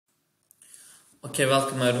Okay,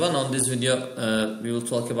 welcome everyone. On this video, we will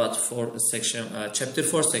talk about chapter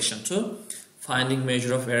 4, section 2, finding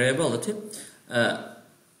measure of variability.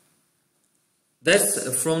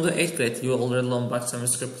 That's from the 8th grade. You already learned box and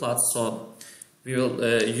whisker plots, so we will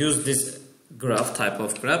use this graph, type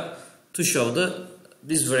of graph, to show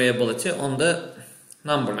this variability on the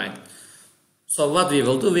number line. So what we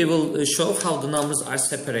will do, we will show how the numbers are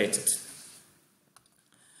separated.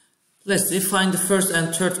 Let's see, find the first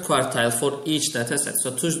and third quartile for each data set.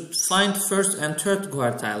 So to find first and third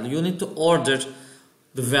quartile, you need to order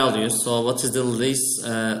the values. So what is the least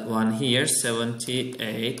one here?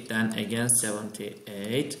 78, then again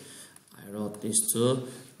 78. I wrote these two.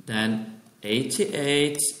 Then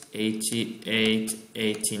 88, 88,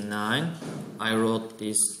 89. I wrote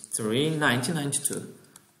these three. 90, 92.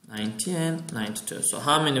 90 and 92. So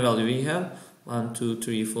how many values we have? 1, 2,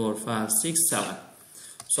 3, 4, 5, 6, 7.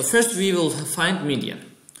 So first we will find median.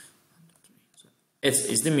 It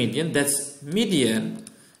is the median. That's median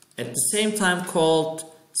at the same time called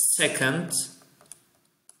second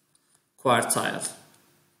quartile.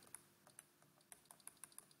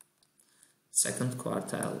 Second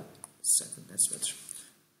quartile. Second, that's better.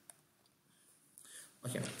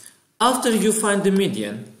 Okay. After you find the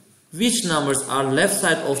median, which numbers are left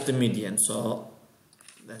side of the median? So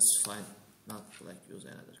let's find, not like use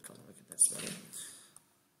another color. Okay, that's better.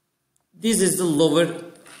 This is the lower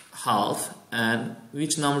half, and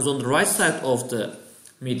which numbers on the right side of the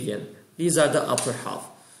median? These are the upper half.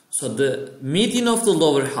 So the median of the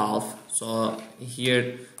lower half, so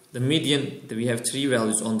here the median, we have three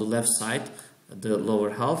values on the left side, the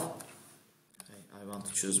lower half. I want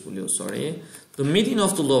to choose blue, sorry. The median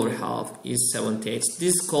of the lower half is 78.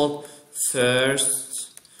 This is called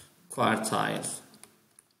first quartile.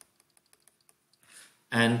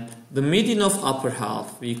 And the median of upper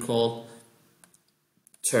half we call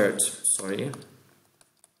third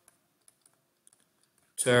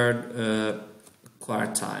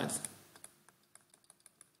quartile.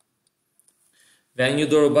 When you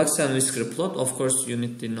draw a box and whisker plot, of course you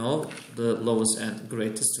need to know the lowest and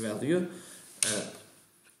greatest value.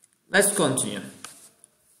 Let's continue.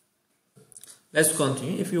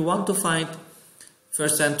 If you want to find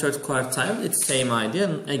first and third quartile, it's same idea.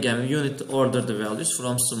 And again, you need to order the values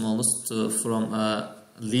from smallest to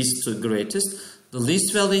least to greatest. The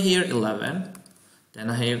least value here 11. Then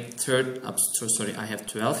I have I have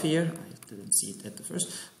 12 here. I didn't see it at the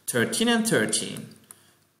first. 13 and 13.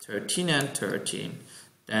 13 and 13.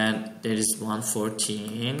 Then there is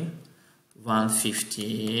 114,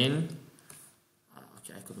 115.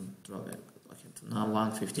 Okay, I couldn't draw back. Okay, now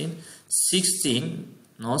 115, 16.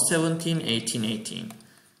 No, 17, 18, 18.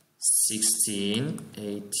 16,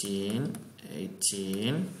 18,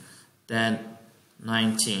 18. Then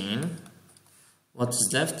 19. What is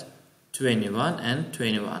left? 21 and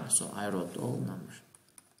 21. So I wrote all numbers.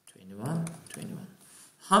 21, 21.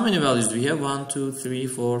 How many values do we have? 1, 2, 3,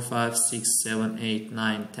 4, 5, 6, 7, 8,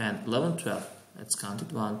 9, 10, 11, 12. Let's count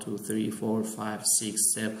it. 1, 2, 3, 4, 5,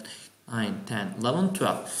 6, 7, 8, 9, 10, 11,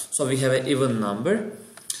 12. So we have an even number.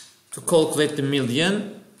 To calculate the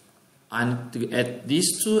median, and to add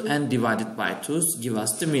these two and divide it by 2 give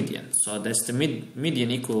us the median. So that's the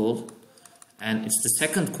median equal, and it's the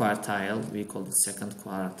second quartile, we call it second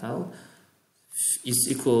quartile, is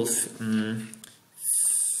equal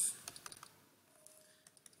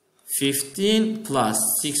 15 plus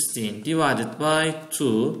 16 divided by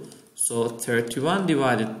 2. So 31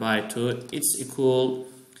 divided by 2, it's equal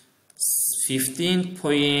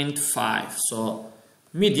 15.5. So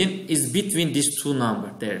median is between these two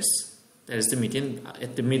numbers. There's the median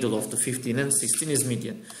at the middle of the 15 and 16 is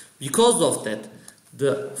median. Because of that,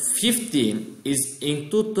 the 15 is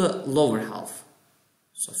include the lower half.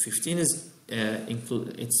 So 15 is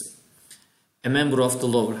it's a member of the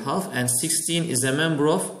lower half, and 16 is a member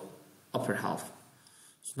of upper half.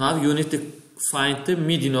 So now you need to find the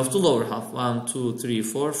median of the lower half. 1, 2, 3,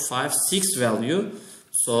 4, 5, 6 value.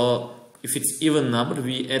 So if it's even number,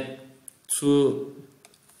 we add 2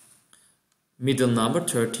 middle number,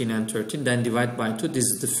 13 and 13, then divide by 2. This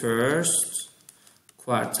is the first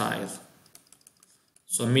quartile.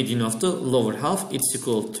 So median of the lower half, it's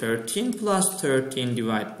equal 13 plus 13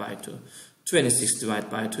 divided by 2. 26 divided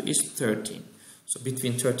by 2 is 13. So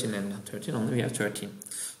between 13 and 13 only we have 13.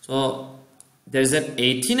 So there's an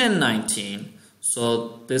 18 and 19.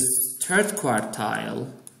 So this third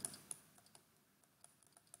quartile,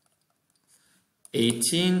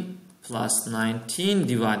 18 plus 19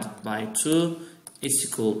 divided by 2 is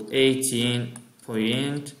equal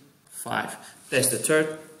 18.5. That's the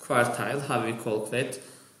third quartile, how we calculate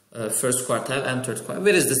first quartile and third quartile.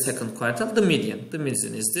 Where is the second quartile? The median. The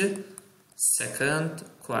median is the second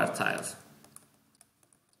quartile.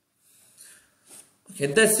 Okay,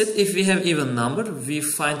 that's it. If we have even number, we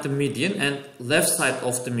find the median and left side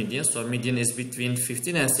of the median. So median is between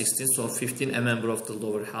 15 and 16. So 15 a member of the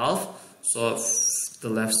lower half. So the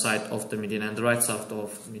left side of the median and the right side of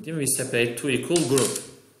the median, we separate two equal groups.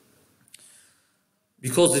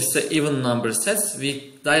 Because it's an even number sets,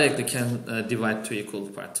 we directly can divide two equal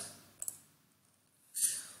parts.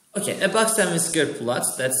 Okay, a box and whisker plot,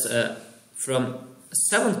 that's from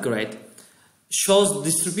 7th grade, shows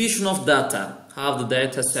distribution of data, how the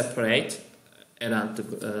data separate around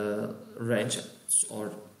the range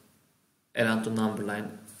or around the number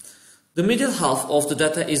line. The middle half of the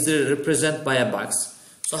data is represented by a box.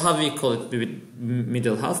 So how we call it the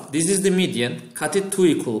middle half? This is the median, cut it two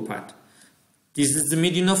equal parts. This is the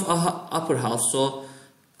median of upper half, so,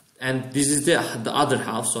 and this is the other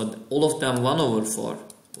half, so all of them 1 over 4.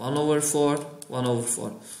 1 over 4, 1 over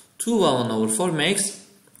 4. 2 1 over 4 makes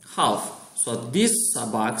half. So this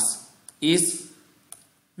box is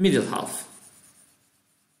middle half.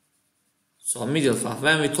 So middle half.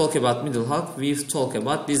 When we talk about middle half, we talk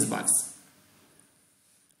about this box.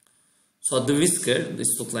 So the whisker,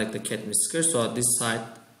 this looks like the cat whisker. So this side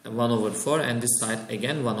 1 over 4 and this side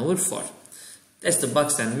again 1 over 4. That's the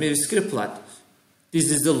box and whisker plot. This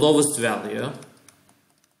is the lowest value.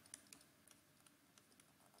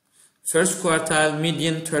 First quartile,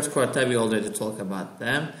 median, third quartile, we already talked about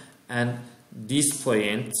them. And this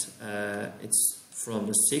point, it's from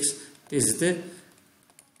the 6. This is the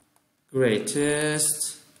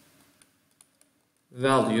greatest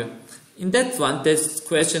value. In that one, this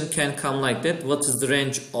question can come like that. What is the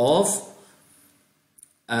range of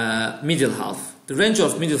middle half? The range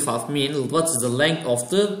of middle half means what is the length of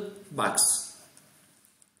the box?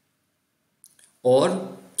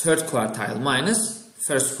 Or third quartile minus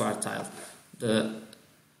first quartile. The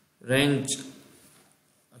range,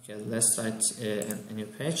 okay, let's write a new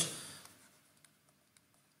page.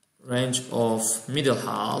 Range of middle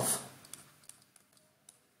half,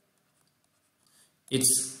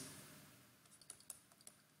 it's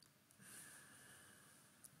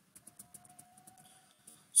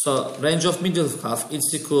so range of middle half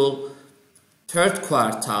is equal third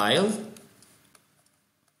quartile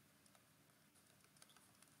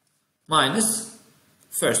minus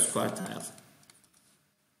first quartile.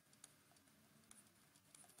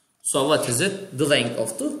 So what is it? The length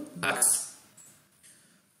of the box.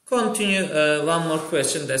 Continue one more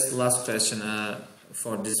question. That's the last question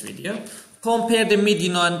for this video. Compare the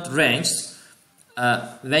median and range.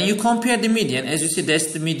 When you compare the median, as you see,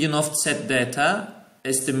 that's the median of set data.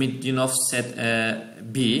 That's the median of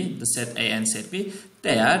set B, the set A and set B.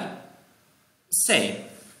 They are same.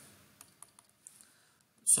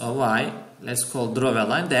 So why? Let's call draw a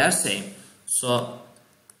line. They are same. So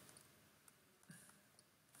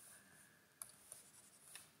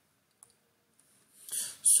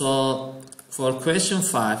for question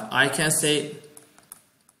 5, I can say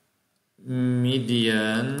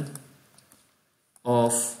median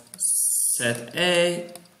of set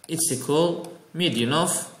A is equal median of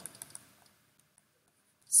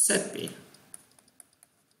set B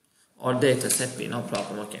or data set B, no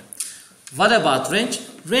problem. Okay. What about range?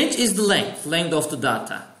 Range is the length of the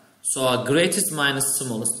data. So greatest minus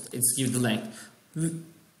smallest, it's give the length.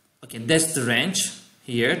 Okay, that's the range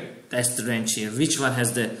here. That's the range here. Which one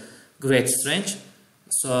has the greatest range?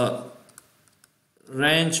 So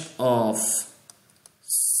range of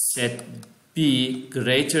set B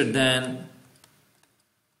greater than,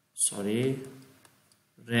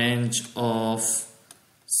 range of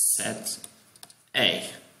set A.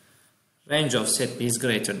 Range of set B is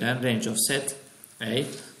greater than range of set A.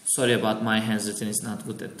 Sorry about my handwriting is not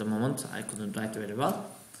good at the moment. I couldn't write very well.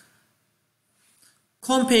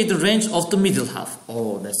 Compare the range of the middle half.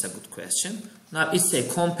 Oh, that's a good question. Now it's a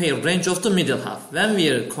compare range of the middle half. When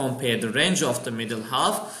we compare the range of the middle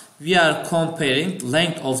half, we are comparing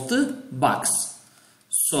length of the box.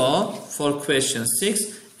 So for question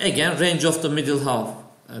 6, again range of the middle half,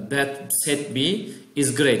 that set B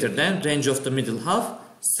is greater than range of the middle half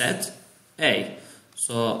set A.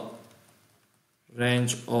 So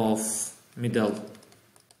range of middle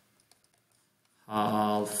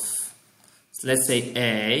half, let's say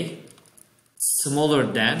A smaller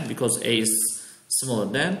than, because A is smaller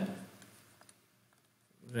than,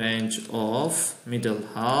 range of middle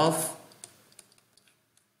half,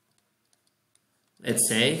 let's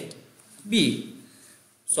say B.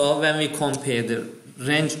 So when we compare the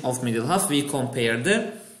range of middle half, we compare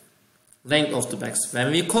the length of the box.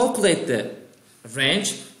 When we calculate the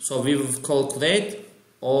range, so we will calculate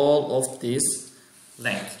all of this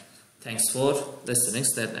length. Thanks for listening.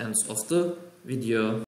 That ends of the video.